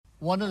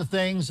One of the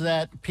things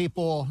that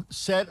people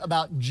said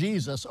about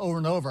Jesus over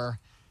and over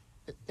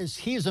is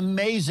he's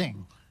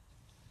amazing.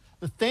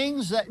 The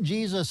things that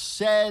Jesus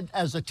said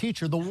as a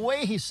teacher, the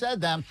way he said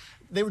them,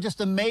 they were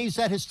just amazed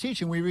at his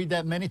teaching. We read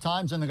that many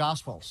times in the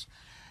Gospels.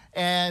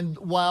 And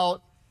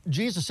while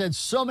Jesus said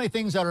so many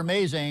things that are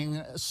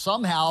amazing,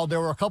 somehow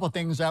there were a couple of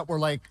things that were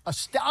like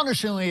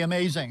astonishingly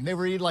amazing. They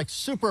were like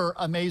super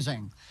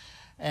amazing.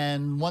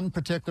 And one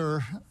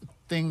particular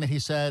thing that he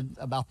said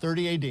about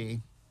 30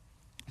 AD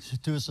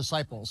to his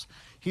disciples,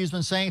 he's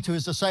been saying to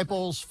his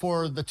disciples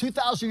for the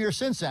 2,000 years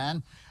since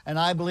then, and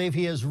I believe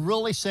he is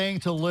really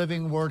saying to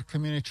Living Word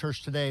Community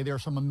Church today. There are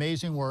some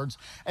amazing words.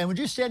 And would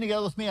you stand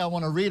together with me? I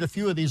want to read a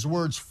few of these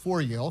words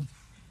for you.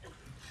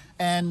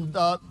 And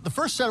the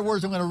first set of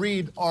words I'm going to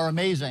read are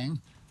amazing,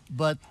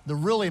 but the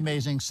really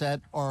amazing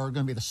set are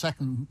going to be the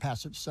second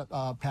passages.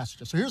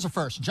 So here's the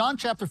first. John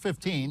chapter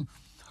 15.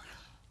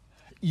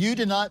 You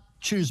did not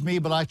choose me,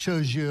 but I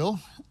chose you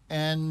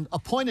and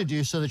appointed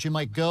you so that you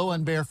might go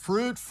and bear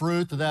fruit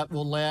that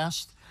will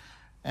last,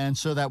 and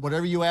so that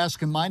whatever you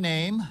ask in my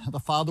name, the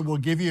Father will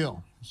give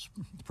you. It's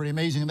pretty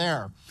amazing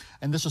there.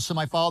 And this is to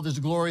my Father's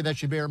glory,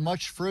 that you bear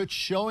much fruit,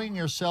 showing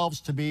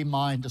yourselves to be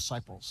my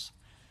disciples.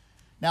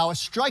 Now, as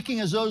striking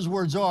as those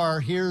words are,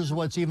 here's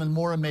what's even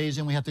more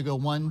amazing. We have to go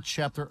one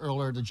chapter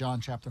earlier to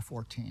John chapter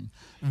 14.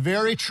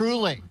 Very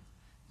truly.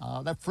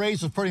 That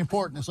phrase is pretty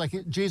important. It's like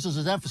Jesus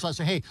is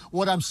emphasizing, hey,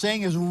 what I'm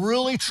saying is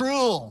really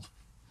true.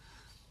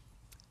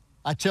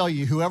 I tell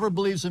you, whoever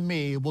believes in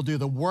me will do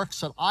the works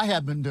that I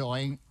have been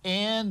doing,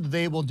 and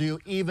they will do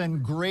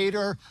even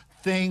greater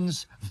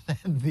things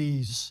than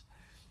these.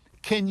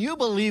 Can you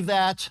believe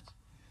that?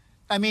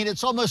 I mean,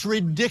 it's almost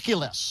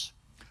ridiculous,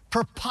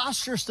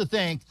 preposterous to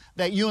think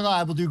that you and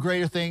I will do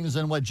greater things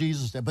than what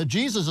Jesus did. But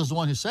Jesus is the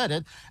one who said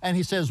it, and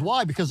he says,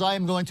 why? Because I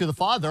am going to the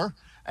Father,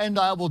 and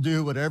I will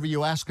do whatever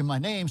you ask in my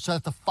name, so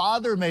that the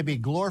Father may be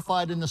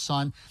glorified in the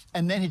Son.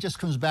 And then he just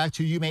comes back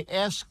to, you may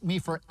ask me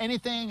for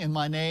anything in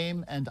my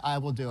name, and I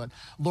will do it.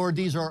 Lord,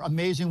 these are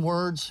amazing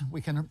words. We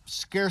can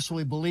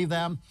scarcely believe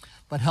them,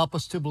 but help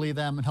us to believe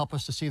them and help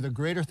us to see the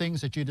greater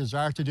things that you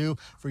desire to do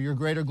for your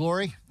greater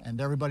glory.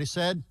 And everybody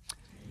said,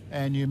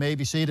 and you may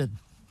be seated.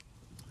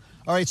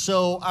 All right,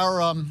 so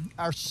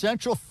our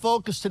central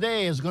focus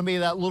today is going to be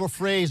that little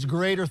phrase,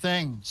 greater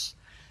things.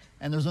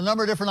 And there's a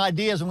number of different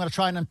ideas I'm going to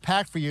try and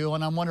unpack for you,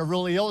 and I want to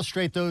really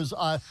illustrate those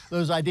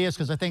ideas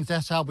because I think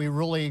that's how we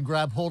really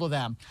grab hold of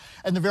them.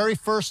 And the very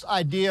first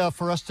idea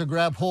for us to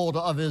grab hold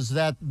of is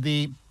that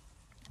the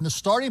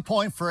starting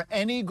point for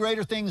any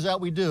greater things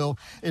that we do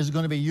is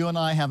going to be you and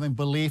I having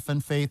belief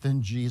and faith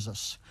in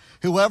Jesus.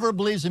 Whoever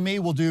believes in me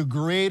will do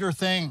greater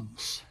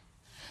things.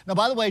 Now,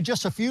 by the way,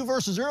 just a few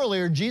verses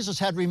earlier, Jesus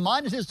had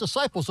reminded his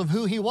disciples of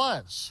who he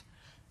was.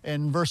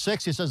 In verse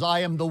 6, he says, I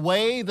am the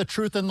way, the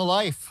truth, and the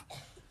life.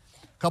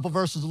 A couple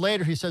verses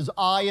later, he says,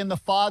 I and the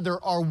Father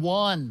are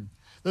one.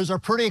 Those are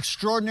pretty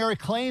extraordinary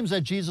claims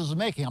that Jesus is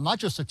making. I'm not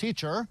just a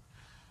teacher.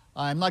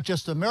 I'm not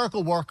just a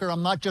miracle worker.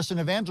 I'm not just an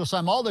evangelist.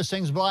 I'm all those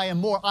things, but I am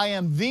more. I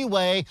am the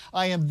way,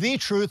 I am the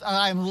truth, and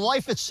I am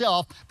life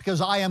itself because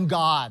I am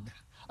God.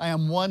 I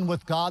am one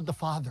with God the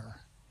Father.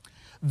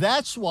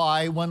 That's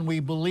why when we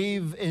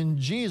believe in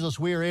Jesus,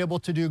 we are able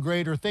to do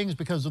greater things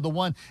because of the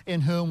one in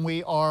whom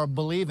we are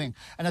believing.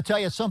 And I tell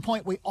you, at some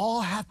point, we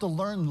all have to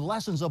learn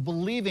lessons of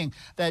believing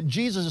that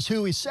Jesus is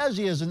who he says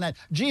he is and that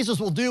Jesus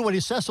will do what he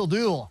says he'll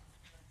do.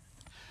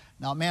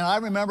 Now, man, I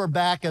remember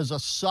back as a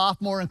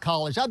sophomore in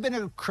college, I've been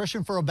a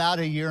Christian for about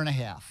a year and a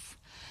half.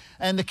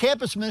 And the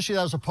campus ministry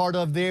that I was a part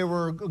of, they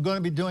were going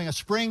to be doing a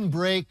spring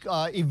break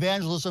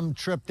evangelism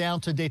trip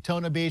down to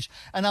Daytona Beach.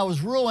 And I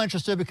was real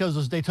interested because it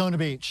was Daytona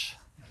Beach.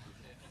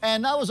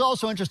 And I was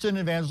also interested in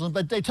evangelism,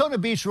 but Daytona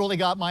Beach really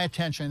got my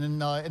attention in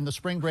the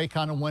spring break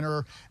kind of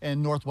winter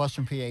in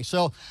northwestern PA.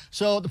 So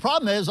the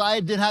problem is I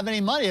didn't have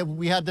any money.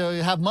 We had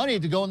to have money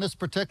to go on this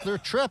particular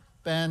trip.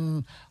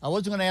 And I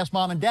wasn't going to ask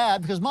Mom and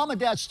Dad because Mom and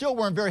Dad still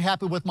weren't very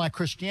happy with my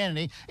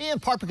Christianity, in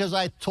part because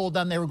I told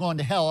them they were going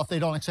to hell if they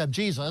don't accept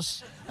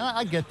Jesus. And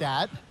I get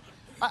that.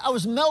 I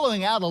was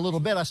mellowing out a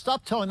little bit. I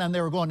stopped telling them they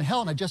were going to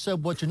hell, and I just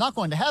said, but you're not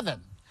going to heaven.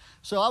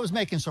 So I was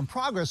making some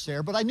progress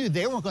there, but I knew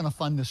they weren't going to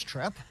fund this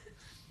trip.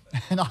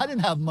 And I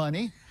didn't have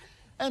money.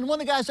 And one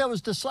of the guys that was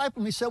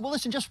discipling me said, well,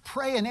 listen, just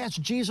pray and ask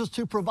Jesus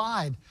to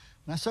provide.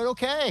 And I said,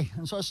 okay.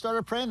 And so I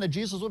started praying that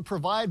Jesus would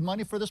provide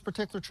money for this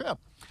particular trip.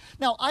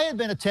 Now, I had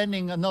been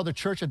attending another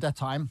church at that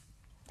time,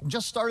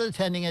 just started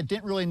attending it,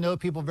 didn't really know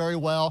people very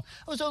well.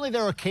 I was only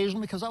there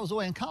occasionally because I was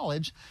away in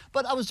college,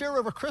 but I was there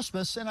over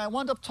Christmas, and I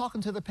wound up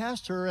talking to the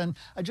pastor, and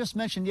I just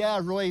mentioned, yeah, I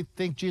really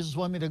think Jesus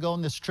wanted me to go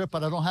on this trip,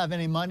 but I don't have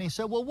any money. He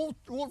said, well,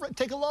 we'll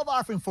take a love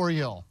offering for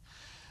you.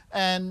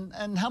 And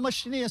how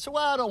much do you need? I said,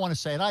 well, I don't want to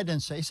say it. I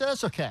didn't say. He said,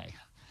 that's okay.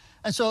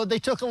 And so they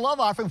took a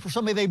love offering for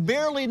somebody they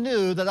barely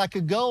knew that I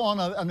could go on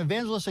an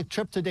evangelistic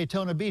trip to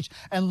Daytona Beach.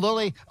 And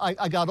literally,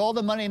 I got all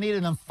the money I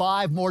needed and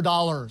 $5 more.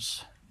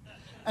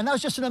 And that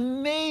was just an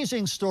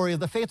amazing story of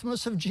the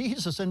faithfulness of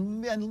Jesus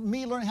and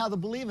me learning how to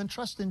believe and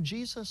trust in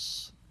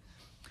Jesus.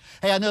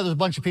 Hey, I know there's a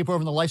bunch of people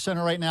over in the Life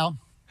Center right now.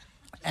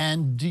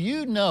 And do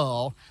you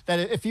know that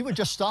if you would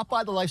just stop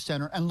by the Life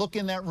Center and look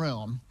in that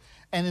room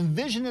and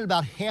envision it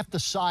about half the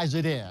size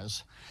it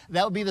is,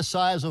 that would be the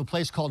size of a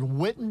place called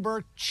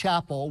Wittenberg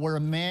Chapel, where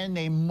a man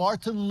named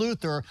Martin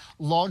Luther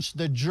launched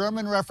the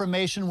German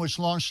Reformation, which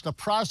launched the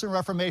Protestant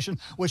Reformation,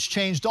 which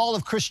changed all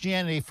of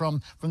Christianity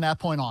from that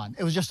point on.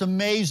 It was just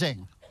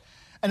amazing.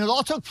 And it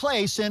all took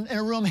place in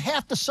a room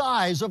half the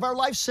size of our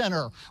Life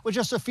Center with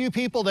just a few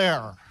people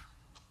there.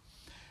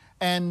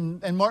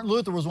 And Martin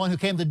Luther was one who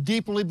came to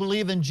deeply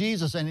believe in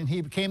Jesus, and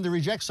he came to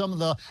reject some of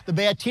the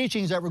bad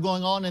teachings that were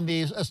going on in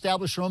the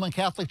established Roman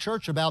Catholic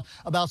Church about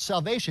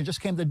salvation. He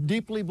just came to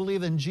deeply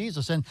believe in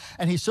Jesus. And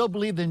he so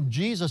believed in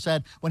Jesus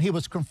that when he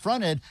was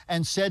confronted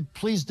and said,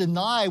 please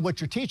deny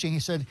what you're teaching, he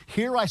said,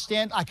 here I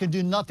stand, I can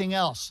do nothing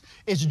else.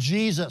 It's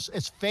Jesus,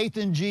 it's faith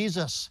in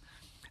Jesus.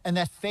 And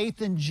that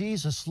faith in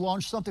Jesus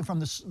launched something from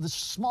this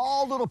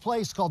small little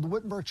place called the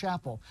Wittenberg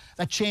Chapel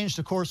that changed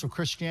the course of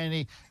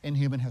Christianity in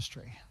human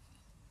history.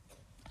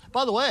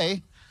 By the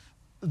way,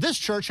 this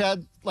church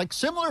had like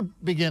similar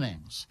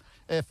beginnings.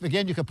 If,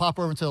 again, you could pop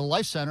over to the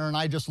Life Center, and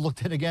I just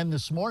looked at it again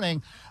this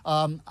morning.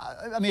 I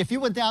mean, if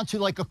you went down to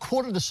like a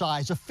quarter the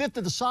size, a fifth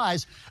of the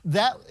size,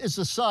 that is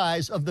the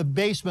size of the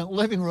basement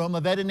living room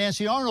of Ed and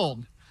Nancy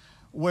Arnold,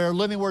 where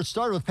Living Word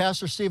started with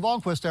Pastor Steve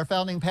Almquist, our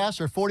founding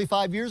pastor,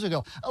 45 years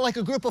ago. Like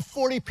a group of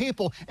 40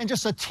 people in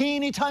just a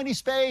teeny tiny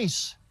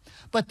space.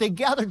 But they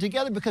gathered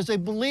together because they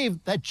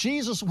believed that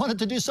Jesus wanted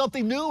to do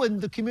something new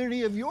in the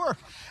community of York.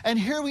 And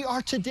here we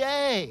are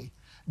today.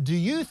 Do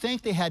you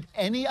think they had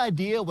any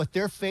idea what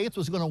their faith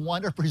was going to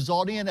wind up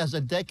resulting in as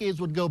the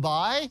decades would go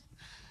by?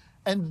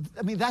 And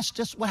I mean, that's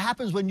just what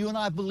happens when you and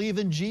I believe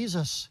in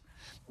Jesus.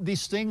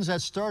 These things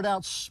that start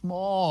out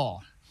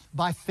small,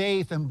 by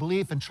faith and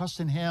belief and trust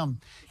in Him,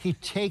 He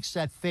takes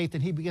that faith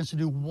and He begins to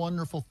do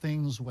wonderful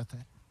things with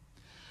it.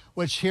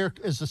 Which here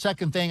is the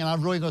second thing, and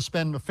I'm really going to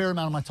spend a fair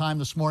amount of my time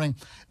this morning,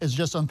 is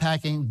just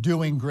unpacking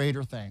doing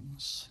greater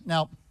things.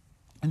 Now,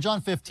 in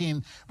John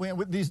 15,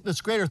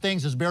 this greater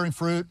things is bearing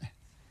fruit.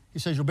 He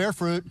says you'll bear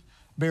fruit,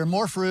 bear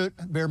more fruit,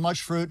 bear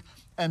much fruit,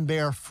 and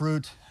bear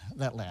fruit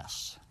that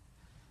lasts.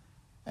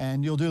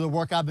 And you'll do the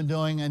work I've been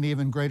doing and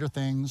even greater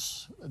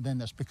things than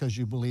this because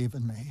you believe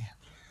in me.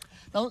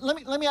 Now,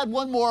 let me add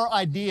one more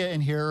idea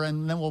in here,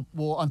 and then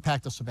we'll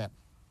unpack this a bit.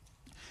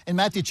 In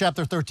Matthew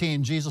chapter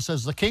 13, Jesus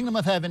says, the kingdom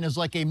of heaven is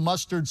like a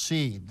mustard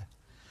seed,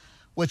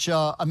 which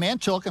a man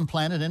took and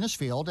planted in his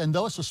field, and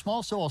though it's a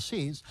small soil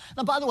seeds.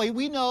 Now, by the way,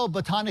 we know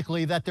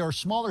botanically that there are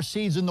smaller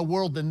seeds in the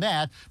world than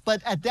that,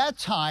 but at that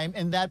time,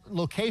 in that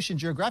location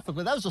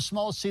geographically, that was the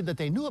smallest seed that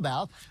they knew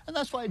about, and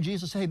that's why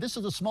Jesus said, hey, this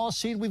is the smallest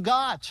seed we've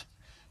got.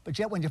 But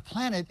yet when you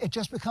plant it, it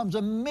just becomes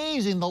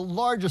amazing, the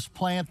largest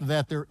plant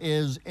that there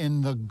is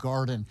in the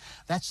garden.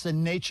 That's the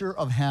nature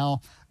of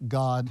how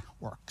God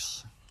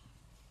works.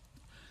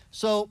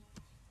 So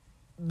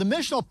the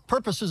missional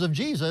purposes of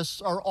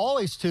Jesus are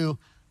always to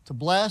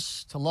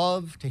bless, to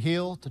love, to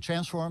heal, to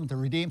transform, to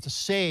redeem, to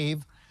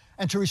save,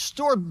 and to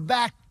restore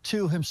back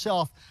to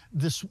Himself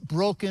this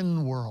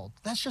broken world.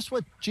 That's just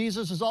what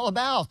Jesus is all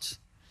about.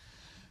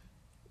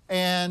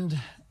 And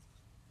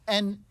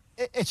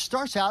it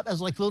starts out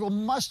as like little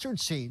mustard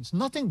seeds,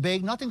 nothing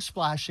big, nothing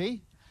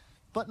splashy,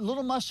 but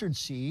little mustard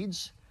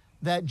seeds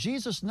that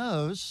Jesus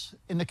knows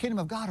in the kingdom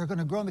of God are going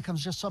to grow and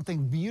becomes just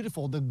something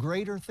beautiful, the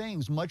greater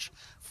things, much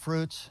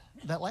fruit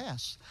that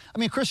lasts. I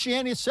mean,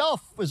 Christianity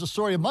itself is a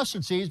story of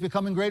mustard seeds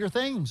becoming greater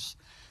things.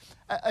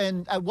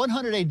 And at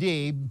 100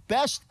 AD,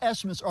 best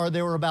estimates are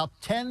there were about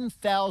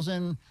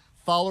 10,000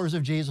 followers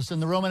of Jesus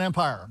in the Roman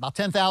Empire, about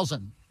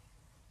 10,000.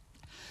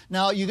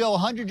 Now you go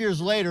 100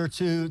 years later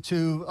to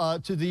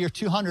the year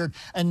 200,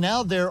 and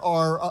now there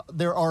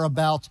are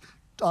about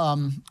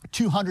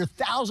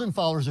 200,000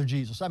 followers of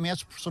Jesus. I mean,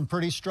 that's some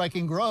pretty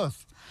striking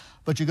growth.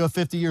 But you go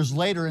 50 years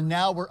later, and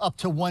now we're up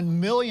to 1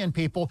 million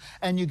people,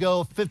 and you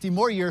go 50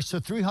 more years to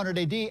 300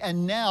 AD,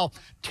 and now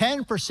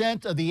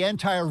 10% of the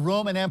entire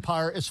Roman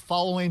Empire is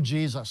following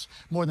Jesus,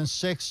 more than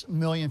 6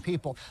 million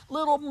people.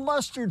 Little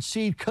mustard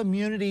seed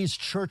communities,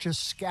 churches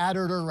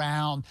scattered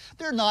around.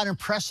 They're not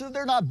impressive,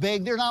 they're not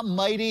big, they're not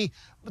mighty,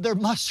 but they're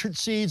mustard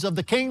seeds of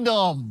the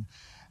kingdom.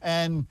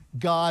 And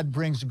God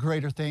brings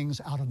greater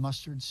things out of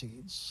mustard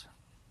seeds.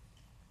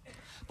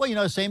 Well, you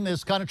know, the same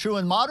is kind of true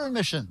in modern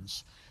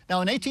missions. Now,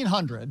 in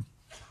 1800,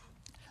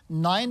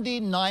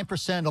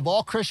 99% of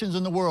all Christians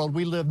in the world,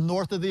 we lived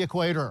north of the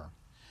equator.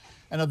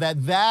 And of that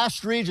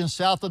vast region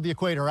south of the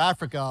equator,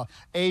 Africa,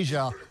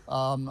 Asia,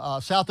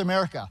 South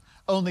America,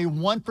 only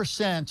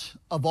 1%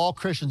 of all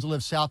Christians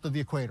lived south of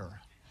the equator.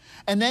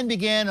 And then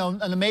began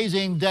an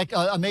amazing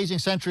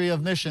century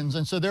of missions.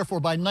 And so therefore,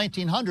 by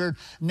 1900,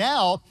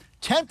 now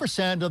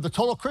 10% of the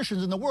total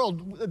Christians in the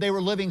world, they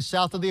were living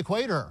south of the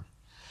equator.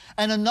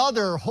 And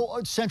another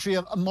whole century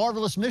of a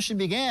marvelous mission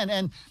began,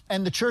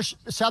 and the church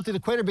south of the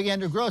equator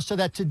began to grow, so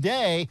that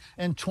today,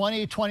 in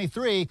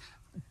 2023,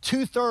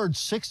 2/3,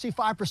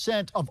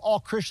 65% of all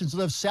Christians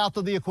live south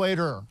of the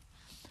equator.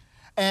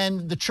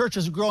 And the church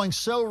is growing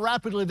so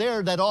rapidly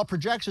there that all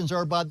projections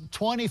are by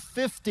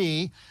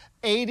 2050,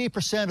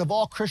 80% of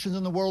all Christians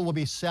in the world will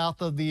be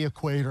south of the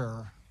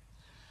equator.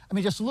 I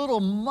mean, just little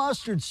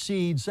mustard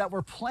seeds that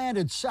were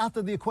planted south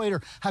of the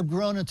equator have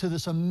grown into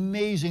this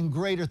amazing,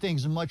 greater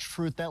things and much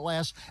fruit that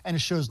lasts, and it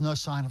shows no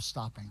sign of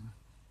stopping.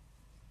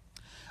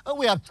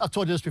 I've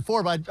told you this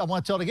before, but I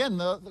want to tell it again.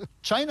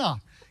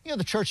 China,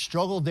 the church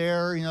struggled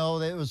there.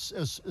 It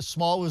was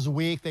small, it was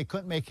weak. They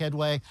couldn't make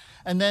headway.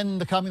 And then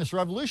the Communist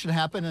Revolution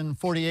happened in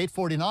 48,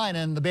 49,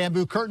 and the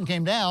bamboo curtain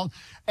came down.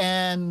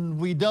 And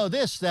we know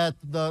this, that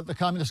the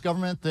communist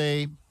government,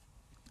 they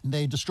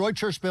destroyed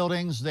church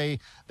buildings, they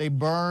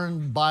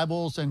burned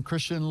Bibles and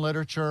Christian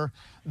literature,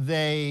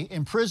 they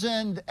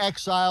imprisoned,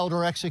 exiled,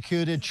 or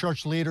executed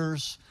church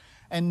leaders,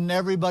 and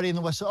everybody in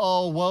the West said,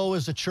 oh, woe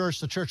is the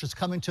church is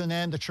coming to an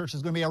end, the church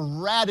is going to be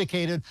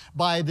eradicated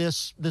by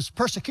this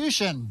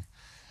persecution.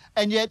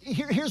 And yet,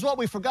 here's what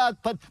we forgot,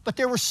 but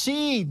there were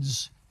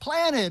seeds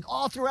planted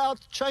all throughout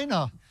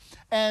China.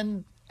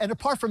 And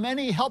apart from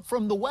any help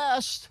from the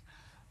West,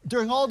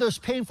 during all those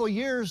painful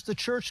years, the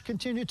church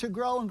continued to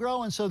grow and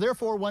grow. And so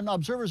therefore, when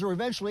observers were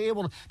eventually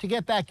able to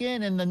get back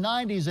in the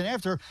 90s and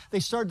after, they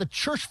started, the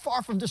church,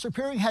 far from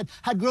disappearing, had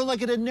grown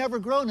like it had never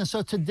grown. And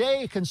so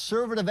today,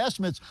 conservative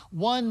estimates,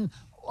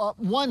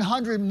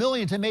 100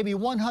 million to maybe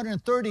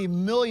 130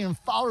 million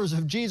followers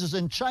of Jesus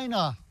in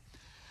China.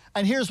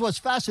 And here's what's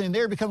fascinating.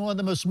 They're becoming one of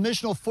the most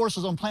missional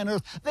forces on planet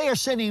Earth. They are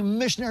sending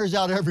missionaries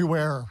out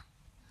everywhere.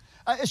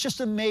 It's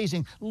just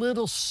amazing.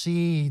 Little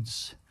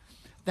seeds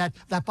that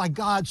by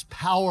God's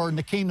power in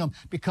the kingdom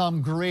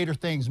become greater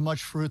things,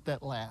 much fruit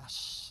that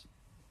lasts.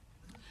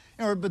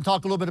 We've been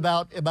talking a little bit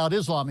about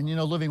Islam,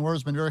 and Living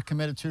Word's been very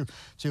committed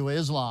to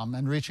Islam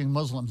and reaching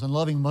Muslims and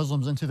loving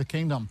Muslims into the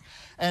kingdom.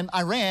 And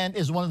Iran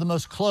is one of the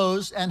most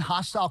closed and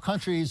hostile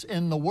countries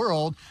in the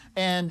world.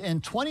 And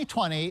in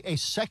 2020, a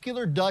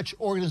secular Dutch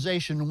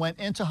organization went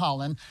into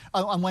Iran,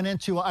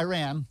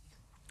 and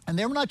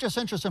they were not just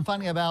interested in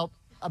finding about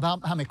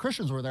how many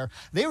Christians were there.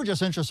 They were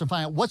just interested in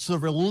finding out what's the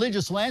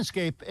religious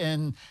landscape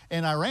in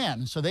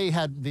Iran. So they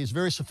had these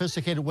very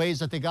sophisticated ways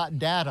that they got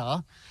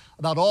data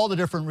about all the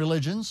different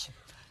religions.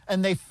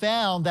 And they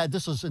found that,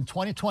 this was in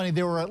 2020,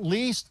 there were at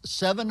least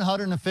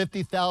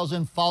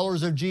 750,000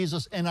 followers of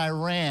Jesus in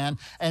Iran,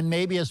 and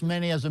maybe as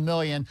many as 1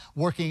 million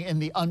working in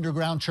the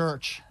underground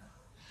church.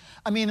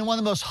 I mean, in one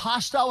of the most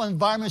hostile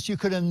environments you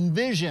could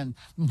envision,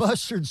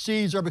 mustard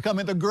seeds are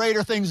becoming the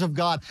greater things of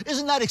God.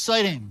 Isn't that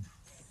exciting?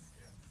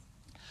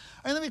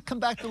 And let me come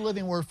back to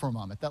Living Word for a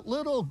moment. That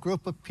little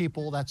group of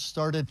people that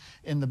started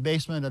in the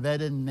basement of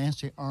Ed and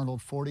Nancy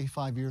Arnold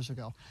 45 years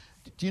ago.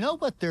 Do you know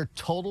what their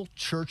total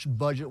church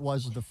budget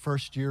was the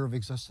first year of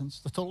existence?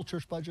 The total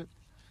church budget?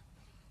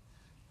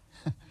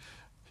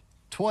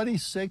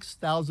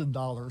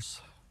 $26,000.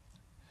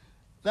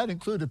 That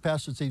included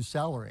Pastor Steve's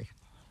salary.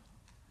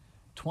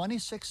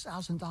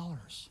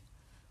 $26,000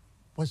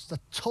 was the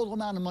total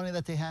amount of money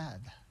that they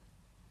had.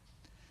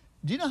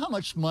 Do you know how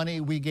much money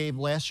we gave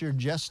last year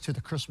just to the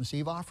Christmas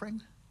Eve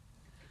offering?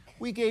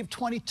 We gave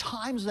 20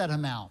 times that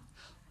amount.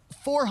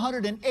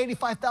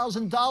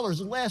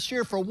 $485,000 last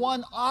year for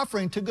one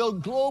offering to go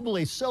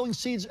globally, sowing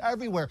seeds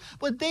everywhere.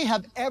 Would they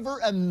have ever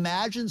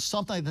imagined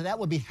something like that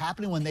would be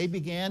happening when they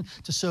began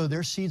to sow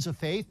their seeds of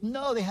faith?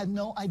 No, they had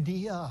no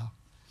idea.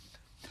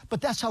 But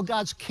that's how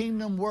God's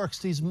kingdom works.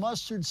 These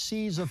mustard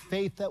seeds of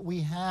faith that we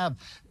have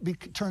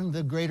turn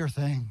into greater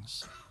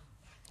things.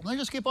 Let me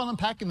just keep on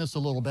unpacking this a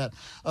little bit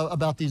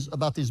about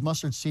these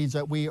mustard seeds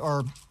that we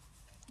are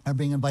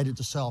being invited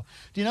to sow.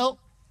 Do you know,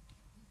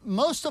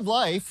 most of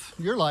life,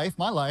 your life,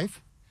 my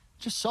life,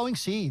 just sowing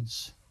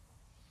seeds,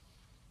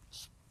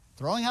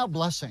 throwing out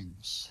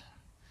blessings,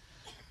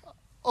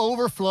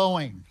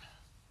 overflowing,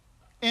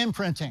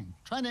 imprinting,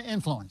 trying to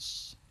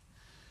influence.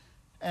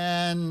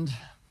 And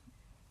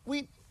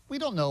we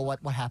don't know what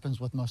happens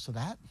with most of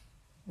that.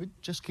 We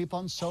just keep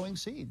on sowing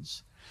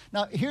seeds.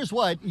 Now, here's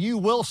what, you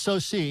will sow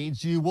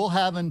seeds, you will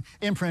have an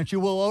imprint, you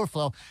will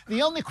overflow.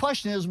 The only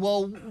question is,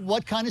 well,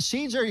 what kind of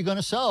seeds are you going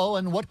to sow,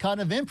 and what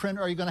kind of imprint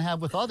are you going to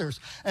have with others?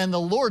 And the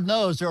Lord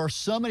knows there are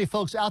so many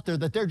folks out there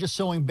that they're just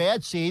sowing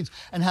bad seeds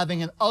and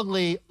having an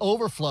ugly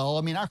overflow.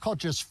 I mean, our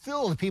culture is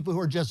filled with people who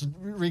are just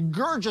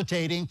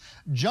regurgitating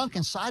junk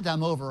inside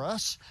them over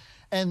us.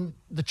 And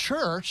the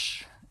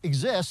church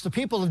exists, the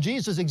people of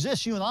Jesus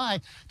exist, you and I,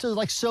 to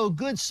sow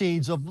good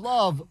seeds of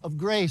love, of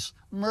grace,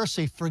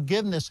 mercy,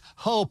 forgiveness,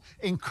 hope,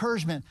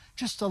 encouragement,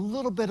 just a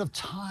little bit of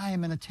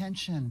time and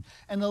attention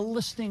and a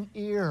listening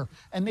ear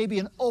and maybe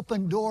an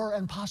open door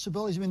and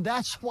possibilities. I mean,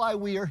 that's why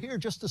we are here,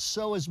 just to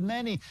sow as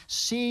many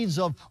seeds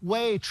of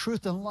way,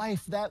 truth, and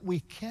life that we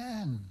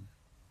can.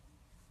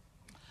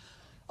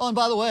 Oh, and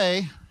by the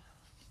way,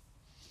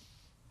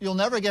 you'll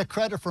never get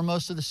credit for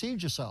most of the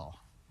seeds you sow.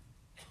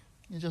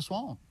 You just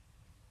won't.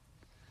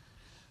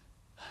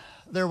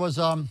 There was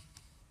a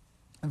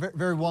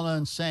very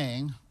well-known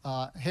saying,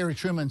 Harry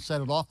Truman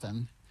said it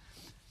often,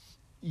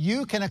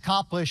 you can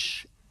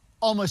accomplish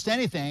almost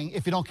anything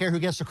if you don't care who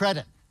gets the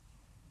credit.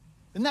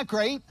 Isn't that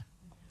great?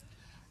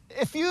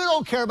 If you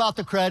don't care about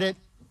the credit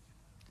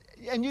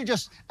and you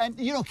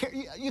don't care,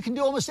 you can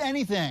do almost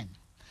anything.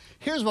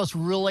 Here's what's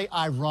really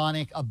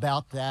ironic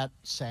about that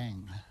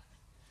saying.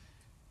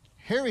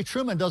 Harry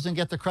Truman doesn't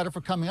get the credit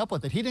for coming up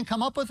with it. He didn't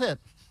come up with it.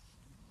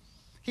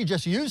 He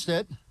just used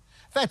it. In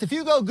fact, if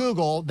you go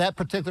Google that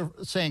particular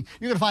saying,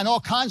 you're going to find all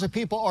kinds of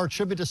people are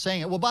attributed to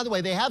saying it. Well, by the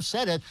way, they have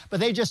said it, but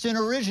they just didn't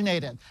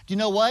originate it. Do you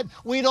know what?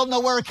 We don't know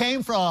where it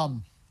came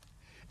from.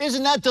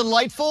 Isn't that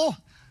delightful?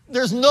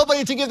 There's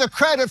nobody to give the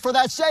credit for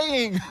that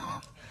saying.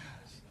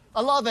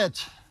 I love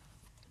it.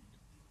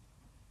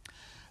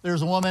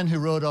 There's a woman who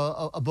wrote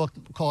a book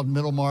called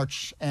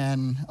Middlemarch,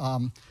 and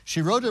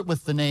she wrote it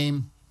with the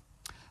name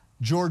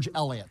George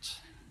Eliot.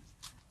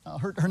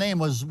 Her name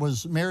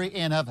was Mary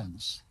Ann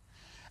Evans.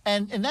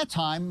 And in that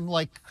time,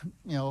 like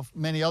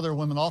many other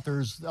women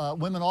authors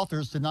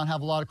did not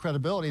have a lot of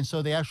credibility, and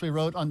so they actually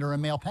wrote under a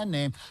male pen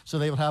name so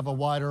they would have a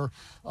wider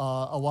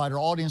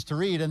audience to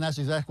read, and that's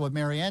exactly what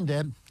Mary Ann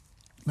did.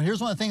 But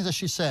here's one of the things that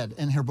she said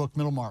in her book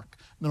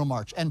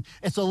Middlemarch, and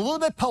it's a little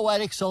bit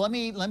poetic, so let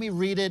me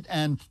read it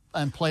and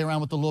play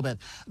around with it a little bit.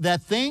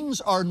 That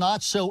things are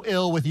not so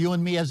ill with you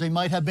and me as they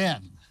might have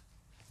been.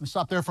 Let me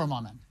stop there for a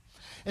moment.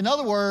 In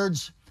other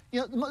words,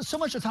 so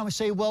much of the time we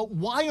say, well,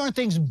 why aren't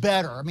things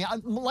better? I mean,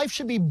 life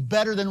should be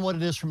better than what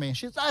it is for me.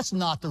 That's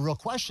not the real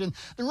question.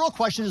 The real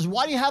question is,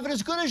 why do you have it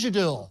as good as you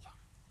do?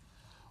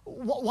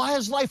 Why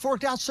has life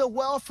worked out so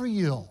well for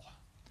you?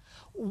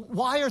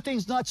 Why are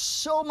things not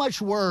so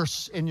much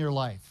worse in your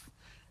life?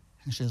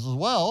 And she says,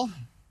 well,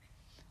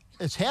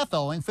 it's half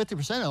owing,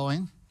 50%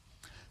 owing,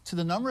 to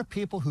the number of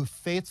people who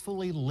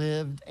faithfully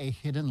lived a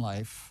hidden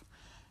life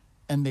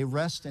and they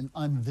rest in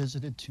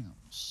unvisited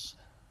tombs.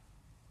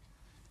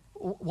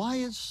 Why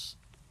is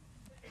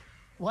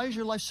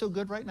your life so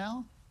good right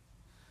now?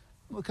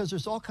 Because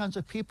there's all kinds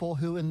of people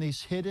who in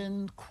these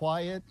hidden,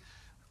 quiet,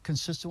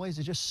 consistent ways,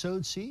 they just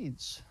sowed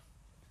seeds.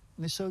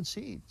 And they sowed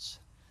seeds.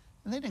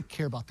 And they didn't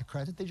care about the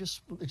credit. They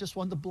just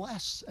wanted to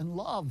bless and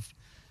love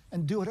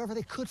and do whatever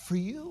they could for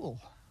you.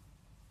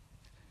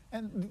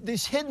 And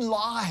these hidden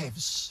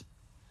lives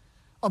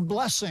of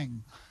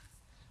blessing.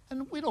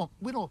 And we don't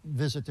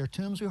visit their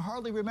tombs. We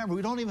hardly remember.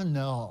 We don't even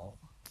know.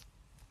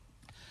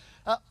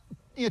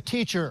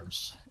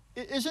 Teachers,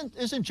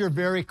 isn't your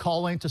very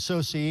calling to sow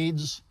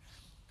seeds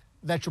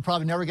that you'll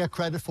probably never get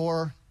credit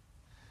for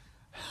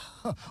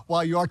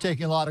while you are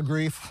taking a lot of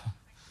grief?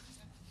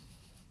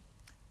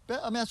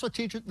 I mean, that's what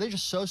teachers, they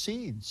just sow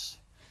seeds.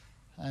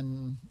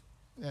 And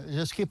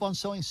just keep on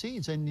sowing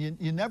seeds. And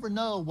you never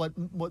know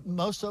what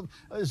most of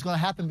is going to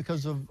happen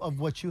because of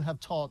what you have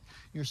taught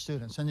your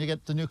students. And you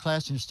get the new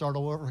class and you start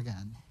all over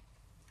again.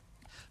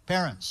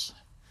 Parents.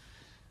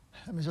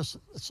 I mean,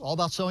 it's all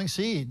about sowing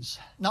seeds.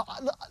 Now,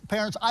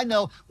 parents, I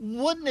know,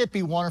 wouldn't it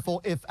be wonderful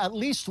if at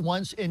least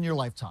once in your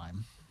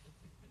lifetime,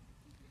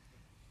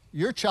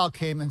 your child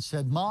came and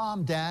said,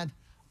 Mom, Dad,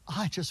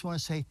 I just want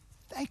to say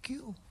thank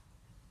you.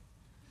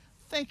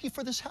 Thank you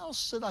for this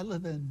house that I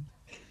live in,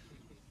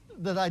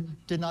 that I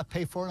did not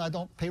pay for and I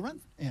don't pay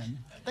rent in.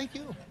 Thank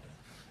you.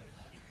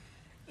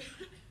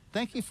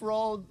 Thank you for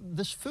all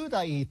this food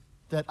I eat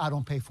that I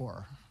don't pay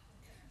for.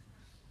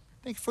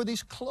 Thank you for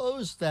these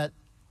clothes that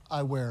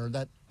I wear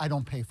that I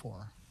don't pay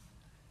for.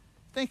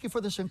 Thank you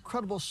for this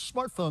incredible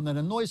smartphone that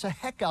annoys the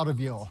heck out of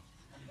you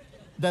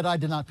that I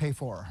did not pay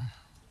for.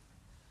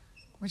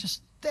 We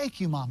just thank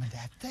you, Mom and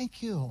Dad.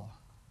 Thank you.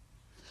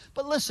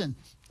 But listen,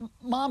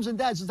 moms and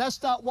dads,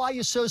 that's not why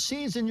you sow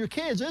seeds in your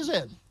kids, is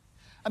it?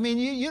 I mean,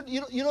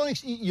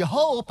 you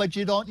hope, but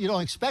you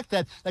don't expect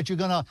that you're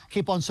going to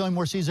keep on sowing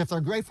more seeds if they're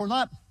grateful or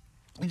not.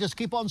 You just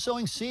keep on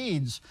sowing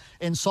seeds.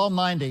 In Psalm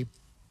 90.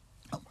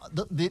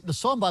 The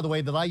psalm, by the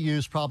way, that I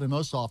use probably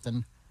most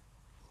often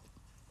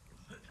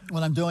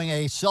when I'm doing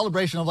a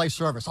celebration of life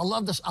service. I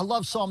love this. I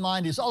love Psalm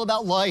 90. It's all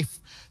about life.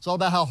 It's all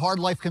about how hard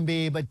life can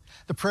be, but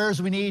the prayers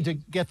we need to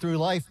get through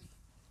life.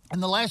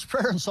 And the last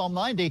prayer in Psalm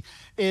 90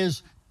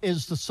 is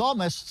the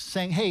psalmist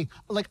saying, hey,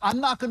 like, I'm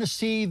not going to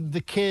see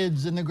the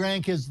kids and the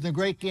grandkids and the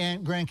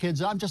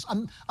great-grandkids.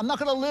 I'm not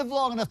going to live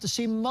long enough to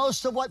see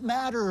most of what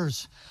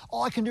matters.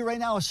 All I can do right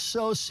now is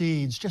sow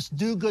seeds, just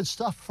do good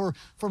stuff for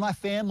my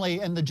family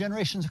and the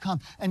generations to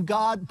come. And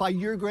God, by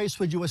your grace,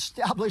 would you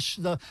establish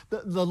the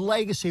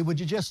legacy?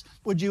 Would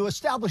you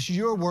establish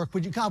your work?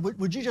 Would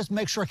you just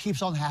make sure it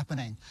keeps on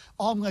happening?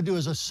 All I'm going to do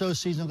is sow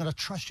seeds, and I'm going to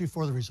trust you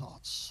for the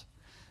results.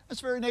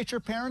 That's the very nature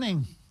of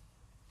parenting.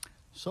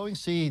 Sowing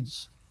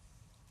seeds.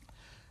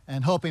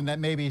 And hoping that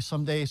maybe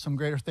someday some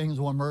greater things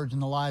will emerge in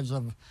the lives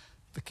of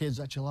the kids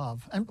that you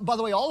love. And by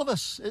the way, all of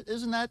us,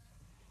 isn't that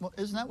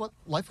what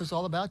life is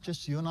all about?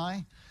 Just you and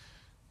I?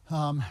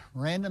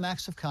 Random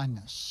acts of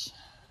kindness,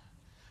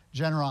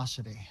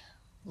 generosity,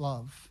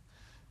 love,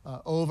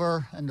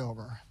 over and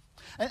over.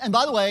 And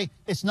by the way,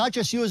 it's not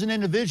just you as an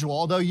individual.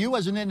 Although you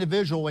as an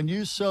individual, when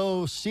you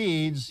sow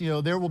seeds,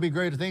 there will be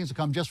greater things to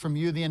come just from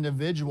you, the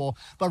individual.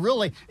 But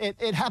really,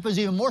 it happens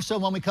even more so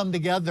when we come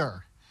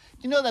together.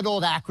 You know that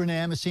old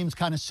acronym? It seems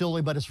kind of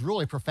silly, but it's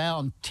really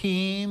profound.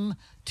 TEAM,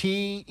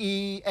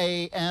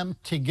 T-E-A-M,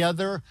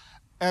 together,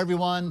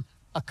 everyone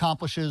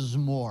accomplishes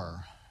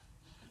more.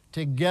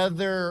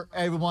 Together,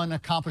 everyone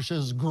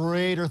accomplishes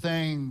greater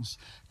things.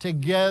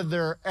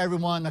 Together,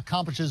 everyone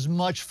accomplishes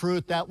much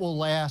fruit that will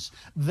last.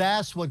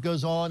 That's what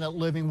goes on at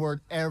Living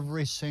Word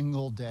every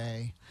single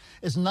day.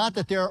 It's not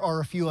that there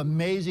are a few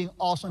amazing,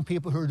 awesome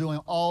people who are doing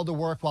all the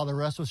work while the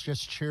rest of us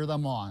just cheer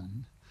them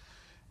on.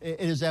 It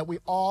is that we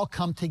all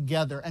come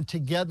together, and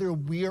together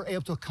we are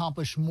able to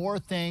accomplish more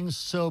things,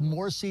 sow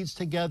more seeds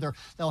together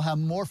that will have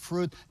more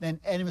fruit than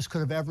any of us could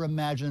have ever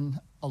imagined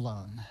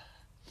alone.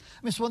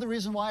 I mean, it's one of the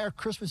reasons why our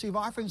Christmas Eve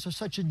offerings are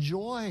such a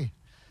joy.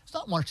 It's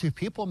not one or two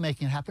people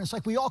making it happen. It's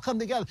like we all come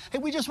together. Hey,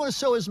 we just want to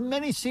sow as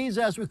many seeds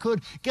as we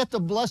could, get the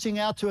blessing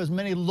out to as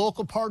many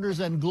local partners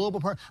and global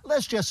partners.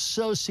 Let's just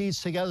sow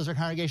seeds together as a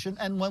congregation.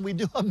 And when we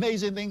do,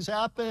 amazing things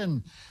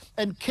happen.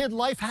 And kid,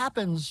 life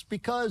happens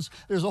because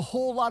there's a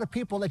whole lot of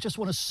people that just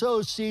want to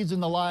sow seeds in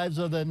the lives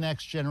of the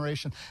next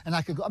generation. And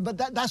I could go, but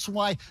that's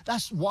why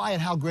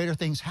and how greater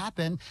things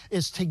happen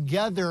is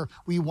together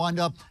we wind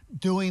up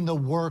doing the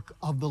work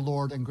of the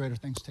Lord and greater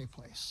things take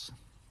place.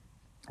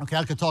 Okay,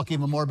 I could talk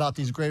even more about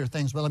these greater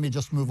things, but let me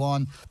just move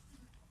on.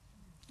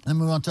 And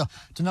move on to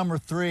number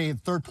three, the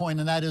third point,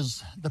 and that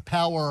is the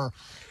power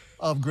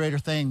of greater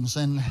things.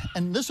 And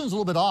this one's a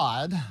little bit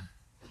odd.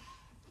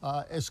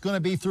 It's going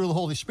to be through the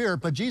Holy Spirit,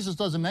 but Jesus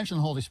doesn't mention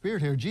the Holy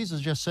Spirit here. Jesus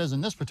just says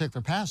in this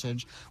particular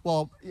passage,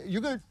 well,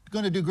 you're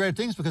going to do great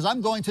things because I'm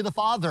going to the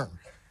Father.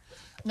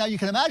 Now, you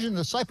can imagine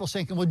the disciples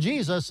thinking, well,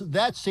 Jesus,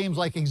 that seems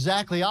like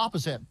exactly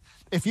opposite.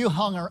 If you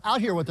hung out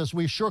here with us,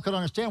 we sure could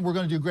understand we're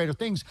going to do greater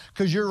things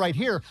because you're right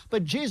here.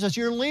 But Jesus,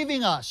 you're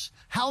leaving us.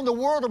 How in the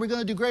world are we going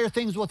to do greater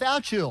things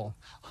without you?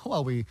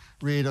 Well, we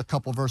read a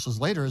couple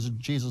verses later as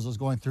Jesus is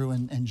going through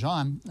in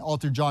John, all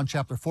through John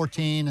chapter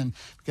 14 and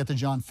get to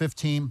John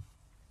 15.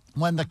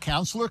 When the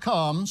Counselor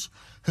comes,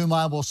 whom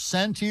I will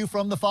send to you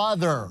from the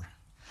Father,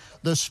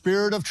 the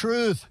Spirit of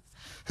truth,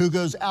 who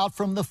goes out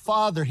from the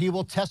Father, he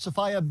will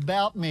testify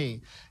about me.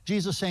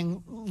 Jesus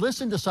saying,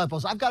 listen,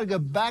 disciples, I've got to go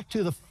back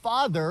to the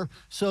Father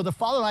so the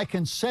Father and I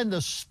can send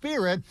the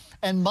Spirit,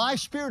 and my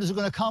Spirit is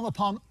going to come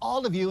upon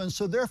all of you, and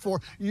so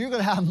therefore you're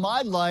going to have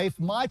my life,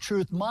 my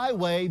truth, my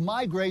way,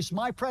 my grace,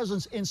 my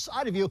presence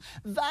inside of you.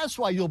 That's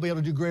why you'll be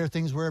able to do greater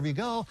things wherever you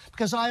go,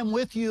 because I am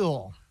with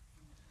you.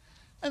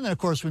 And then, of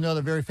course, we know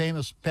the very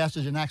famous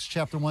passage in Acts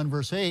chapter 1,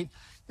 verse 8,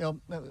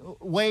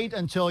 wait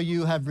until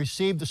you have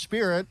received the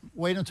Spirit,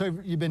 wait until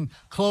you've been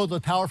clothed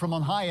with power from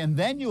on high, and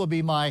then you will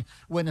be my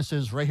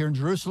witnesses right here in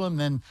Jerusalem.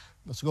 Then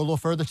let's go a little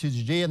further to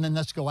Judea, and then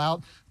let's go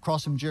out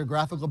across some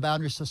geographical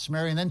boundaries to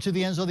Samaria, and then to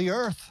the ends of the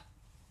earth.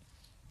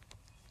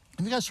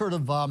 Have you guys heard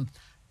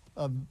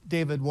of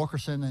David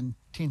Wilkerson and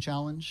Teen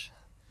Challenge?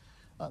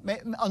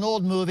 An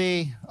old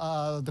movie,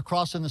 The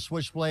Cross and the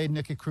Switchblade,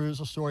 Nicky Cruz,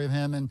 a story of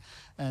him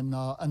and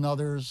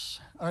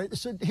others. All right,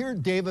 so here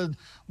David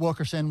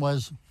Wilkerson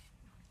was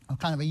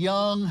kind of a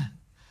young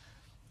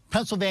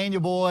Pennsylvania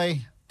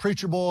boy,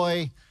 preacher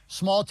boy,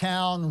 small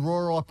town,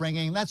 rural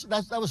upbringing.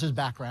 That was his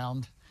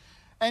background.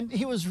 And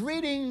he was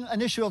reading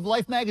an issue of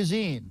Life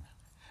magazine.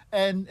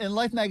 And in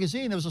Life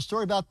magazine, there was a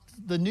story about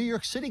the New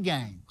York City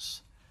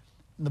gangs,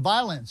 and the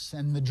violence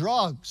and the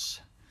drugs.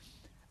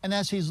 And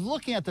as he's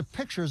looking at the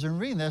pictures and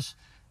reading this,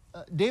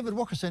 David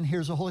Wilkerson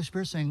hears the Holy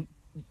Spirit saying,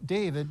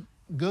 David,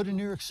 go to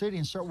New York City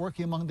and start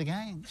working among the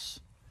gangs.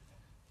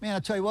 Man, I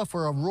tell you what,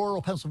 for a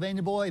rural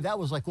Pennsylvania boy, that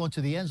was like going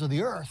to the ends of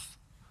the earth.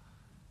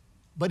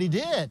 But he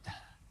did.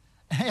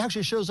 He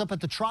actually shows up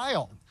at the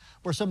trial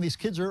where some of these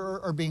kids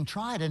are being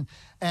tried,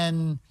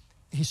 and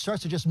he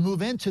starts to just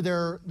move into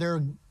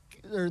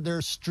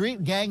their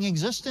street gang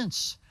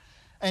existence.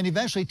 And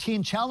eventually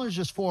Teen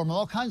Challenges form and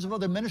all kinds of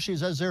other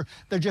ministries as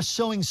they're just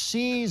sowing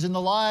seeds in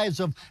the lives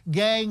of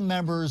gang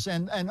members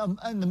and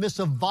in the midst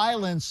of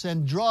violence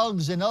and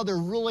drugs and other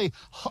really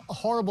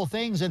horrible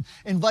things, and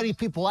inviting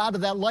people out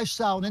of that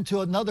lifestyle and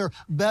into another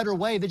better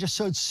way. They just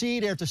sowed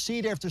seed after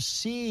seed after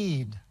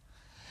seed.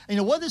 And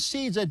one of the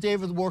seeds that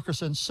David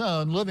Wilkerson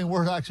sown, Living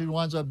Word actually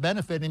winds up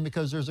benefiting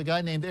because there's a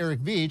guy named Eric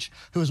Veach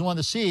who was one of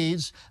the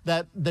seeds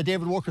that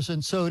David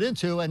Wilkerson sowed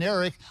into, and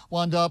Eric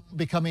wound up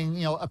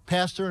becoming a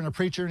pastor and a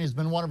preacher, and he's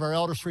been one of our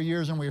elders for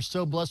years, and we are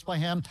so blessed by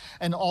him.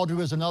 And Audrey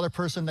was another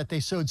person that they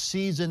sowed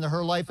seeds into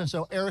her life, and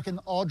so Eric and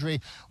Audrey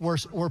were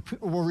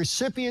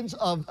recipients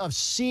of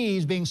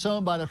seeds being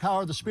sown by the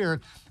power of the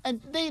Spirit,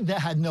 and they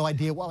had no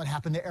idea what would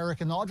happen to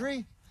Eric and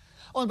Audrey.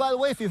 Oh, and by the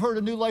way, if you've heard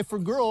of New Life for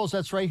Girls,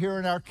 that's right here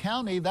in our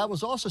county. That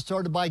was also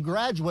started by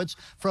graduates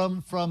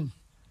from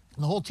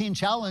the whole Teen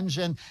Challenge.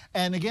 And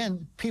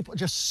again, people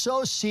just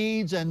sow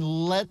seeds and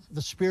let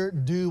the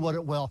Spirit do what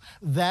it will.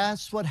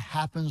 That's what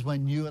happens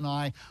when you and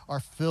I are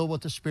filled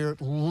with the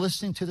Spirit,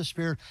 listening to the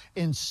Spirit,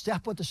 in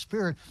step with the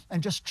Spirit,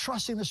 and just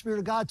trusting the Spirit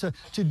of God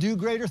to do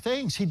greater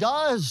things. He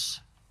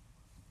does.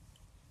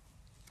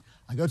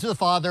 I go to the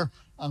Father,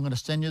 I'm going to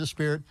send you the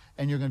Spirit,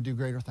 and you're going to do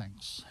greater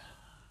things.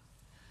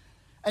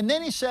 And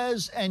then he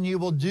says, and you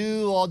will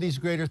do all these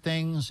greater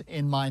things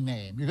in my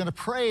name. You're going to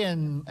pray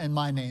in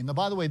my name. Now,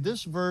 by the way,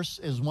 this verse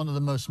is one of the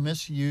most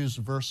misused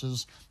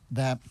verses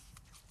that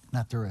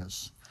there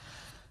is.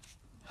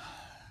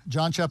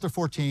 John chapter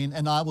 14,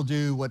 and I will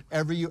do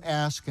whatever you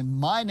ask in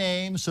my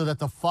name so that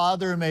the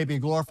Father may be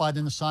glorified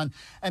in the Son.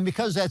 And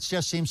because that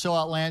just seems so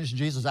outlandish,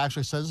 Jesus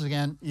actually says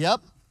again, yep,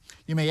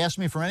 you may ask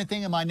me for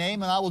anything in my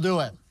name and I will do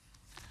it.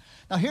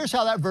 Now here's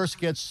how that verse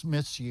gets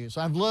misused.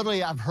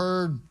 I've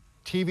heard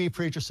TV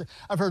preachers say,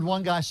 I've heard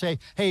one guy say,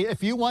 hey,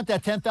 if you want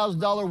that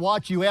 $10,000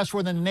 watch you ask for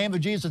in the name of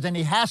Jesus, then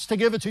he has to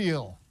give it to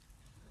you.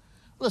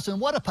 Listen,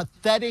 what a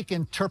pathetic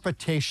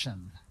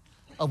interpretation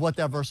of what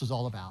that verse is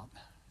all about.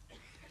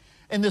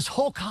 In this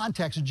whole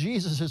context,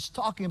 Jesus is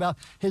talking about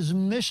his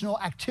missional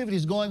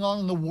activities going on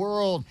in the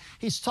world.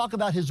 He's talking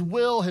about his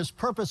will, his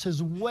purpose,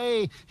 his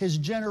way, his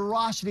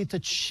generosity to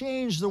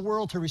change the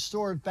world, to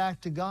restore it back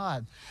to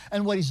God.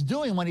 And what he's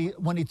doing when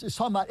he's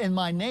talking about in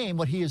my name,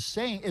 what he is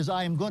saying is,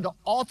 I am going to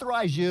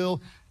authorize you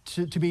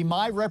to be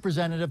my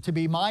representative, to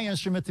be my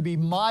instrument, to be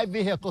my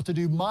vehicle, to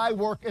do my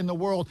work in the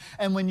world.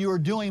 And when you are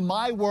doing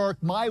my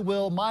work, my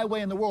will, my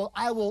way in the world,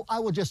 I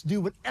will just do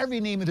whatever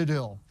you need me to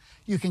do.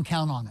 You can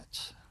count on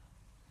it.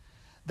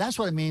 That's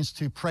what it means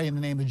to pray in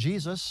the name of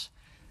Jesus,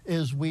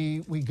 is we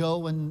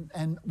go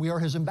and we are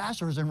his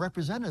ambassadors and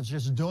representatives,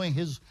 just doing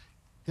his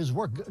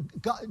work.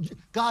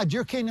 God,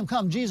 your kingdom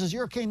come. Jesus,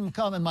 your kingdom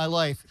come in my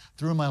life,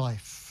 through my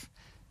life,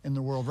 in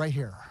the world, right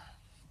here.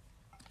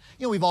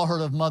 You know, we've all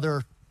heard of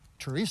Mother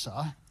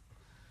Teresa,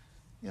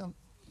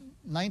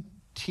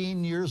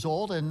 19 years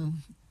old, and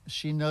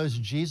she knows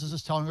Jesus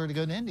is telling her to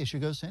go to India. She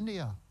goes to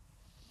India.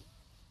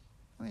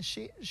 I mean,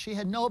 she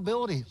had no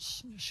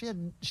abilities. She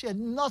had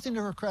nothing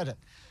to her credit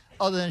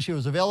other than she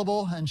was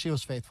available and she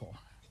was faithful.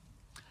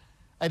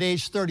 At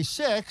age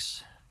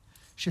 36,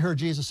 she heard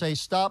Jesus say,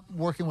 stop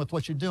working with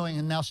what you're doing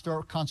and now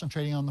start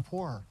concentrating on the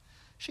poor.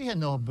 She had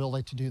no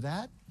ability to do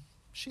that.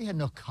 She had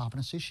no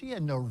competency. She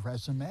had no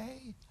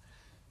resume.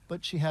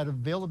 But she had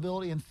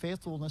availability and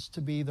faithfulness to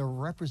be the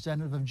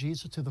representative of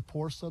Jesus to the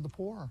poorest of the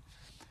poor.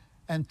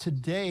 And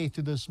today,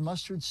 through those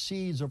mustard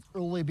seeds of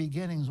early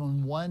beginnings,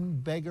 when one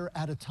beggar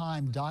at a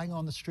time dying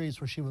on the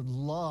streets where she would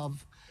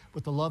love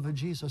with the love of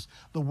Jesus,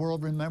 the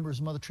world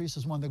remembers Mother Teresa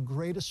as one of the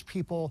greatest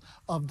people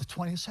of the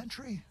 20th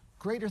century.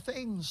 Greater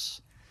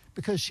things,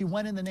 because she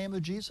went in the name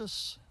of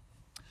Jesus.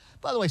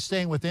 By the way,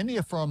 staying with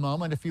India for a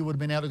moment, if you would have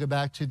been able to go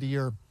back to the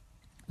year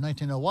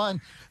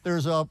 1901,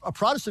 there's a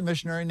Protestant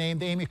missionary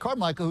named Amy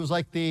Carmichael, who's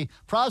like the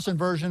Protestant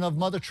version of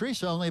Mother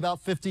Teresa, only about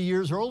 50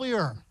 years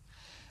earlier.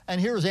 And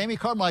here was Amy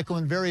Carmichael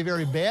in very,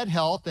 very bad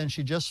health, and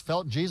she just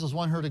felt Jesus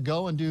wanted her to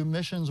go and do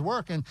missions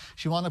work. And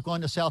she wound up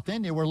going to South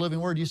India, where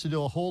Living Word used to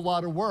do a whole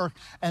lot of work.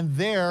 And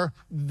there,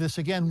 this,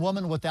 again,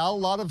 woman without a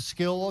lot of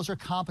skills or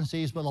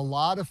competencies, but a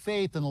lot of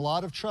faith and a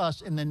lot of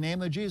trust in the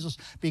name of Jesus,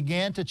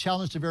 began to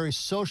challenge the very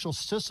social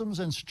systems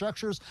and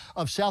structures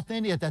of South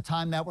India at that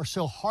time that were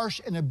so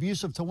harsh and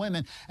abusive to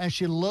women. And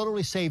she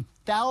literally saved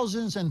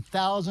thousands and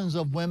thousands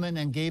of women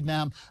and gave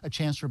them a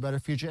chance for a better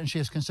future. And she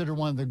is considered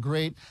one of the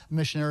great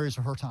missionaries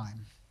of her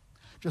time.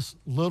 Just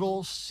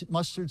little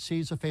mustard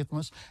seeds of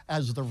faithfulness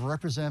as the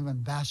representative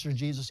ambassador of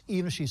Jesus,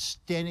 even if she's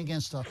standing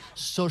against the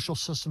social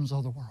systems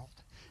of the world,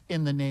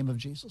 in the name of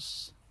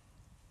Jesus.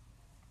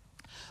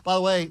 By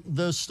the way,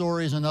 those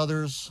stories and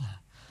others,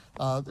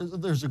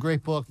 there's a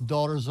great book,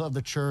 Daughters of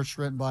the Church,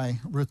 written by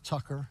Ruth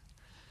Tucker.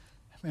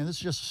 Man, this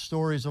is just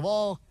stories of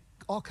all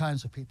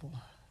kinds of people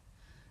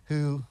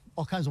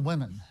all kinds of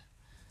women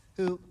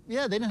who,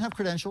 yeah, they didn't have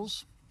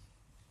credentials,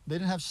 they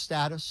didn't have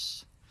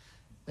status,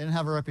 they didn't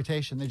have a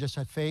reputation, they just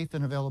had faith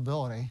and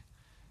availability.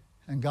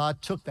 And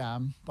God took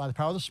them by the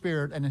power of the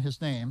Spirit and in his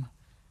name,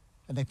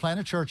 and they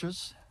planted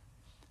churches,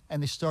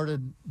 and they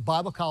started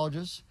Bible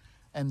colleges,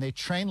 and they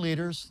trained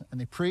leaders, and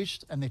they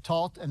preached, and they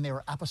taught, and they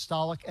were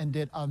apostolic and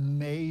did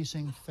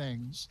amazing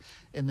things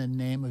in the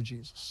name of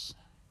Jesus.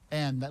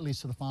 And that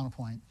leads to the final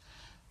point.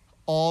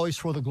 Always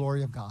for the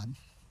glory of God.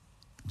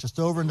 Just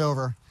over and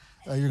over,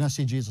 you're going to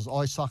see Jesus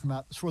always talking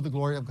about it's for the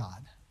glory of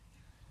God.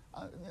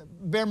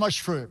 Bear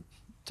much fruit,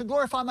 to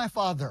glorify my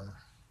Father.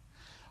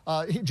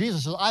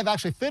 Jesus says, I've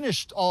actually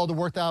finished all the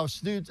work that I was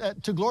to do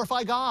to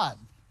glorify God.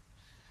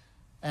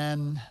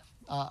 And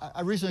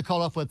I recently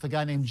called up with a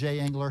guy named Jay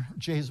Engler.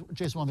 Jay's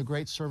one of the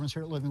great servants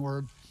here at Living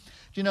Word. Do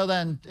you know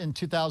that in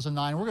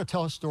 2009, we're going to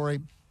tell a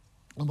story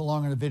a little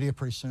longer in a video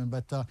pretty soon,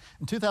 but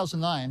in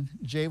 2009,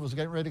 Jay was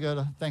getting ready to go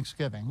to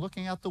Thanksgiving,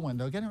 looking out the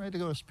window, getting ready to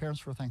go to his parents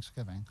for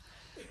Thanksgiving.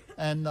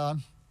 And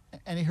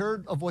he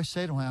heard a voice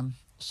say to him,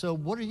 so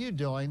what are you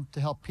doing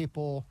to help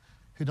people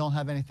who don't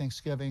have any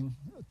Thanksgiving?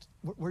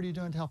 What are you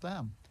doing to help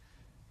them?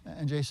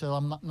 And Jay said,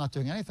 I'm not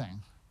doing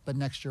anything, but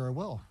next year I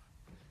will.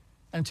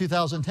 And in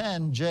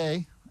 2010,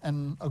 Jay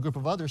and a group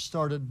of others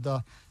started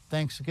the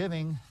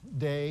Thanksgiving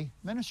Day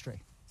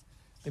ministry.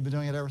 They've been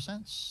doing it ever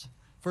since.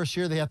 First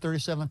year, they had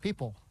 37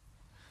 people.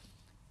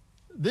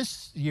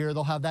 This year,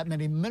 they'll have that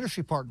many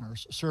ministry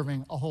partners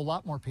serving a whole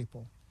lot more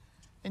people.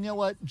 And you know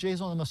what?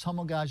 Jay's one of the most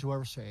humble guys you'll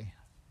ever see.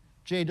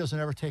 Jay doesn't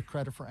ever take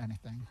credit for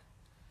anything.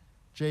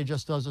 Jay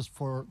just does this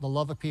for the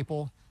love of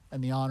people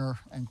and the honor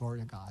and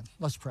glory of God.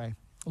 Let's pray.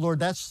 Lord,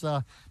 that's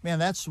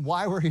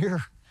why we're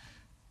here,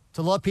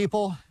 to love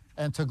people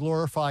and to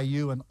glorify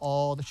you in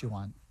all that you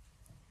want.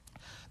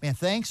 Man,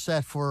 thanks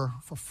that for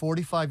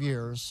 45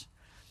 years,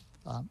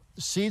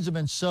 seeds have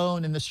been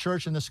sown in this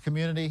church, in this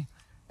community,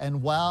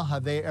 and wow,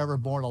 have they ever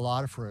borne a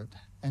lot of fruit.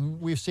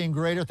 And we've seen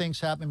greater things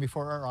happen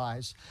before our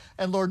eyes.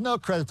 And Lord, no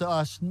credit to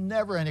us,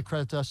 never any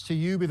credit to us. To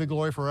you be the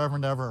glory forever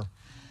and ever.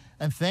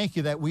 And thank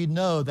you that we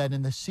know that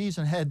in the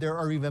season ahead, there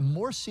are even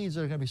more seeds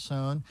that are going to be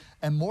sown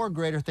and more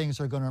greater things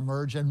are going to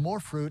emerge and more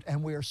fruit.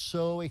 And we are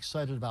so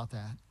excited about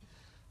that.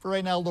 For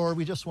right now, Lord,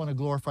 we just want to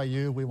glorify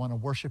you. We want to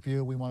worship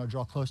you. We want to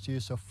draw close to you.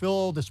 So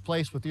fill this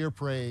place with your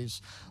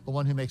praise, the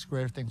one who makes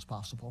greater things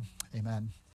possible. Amen.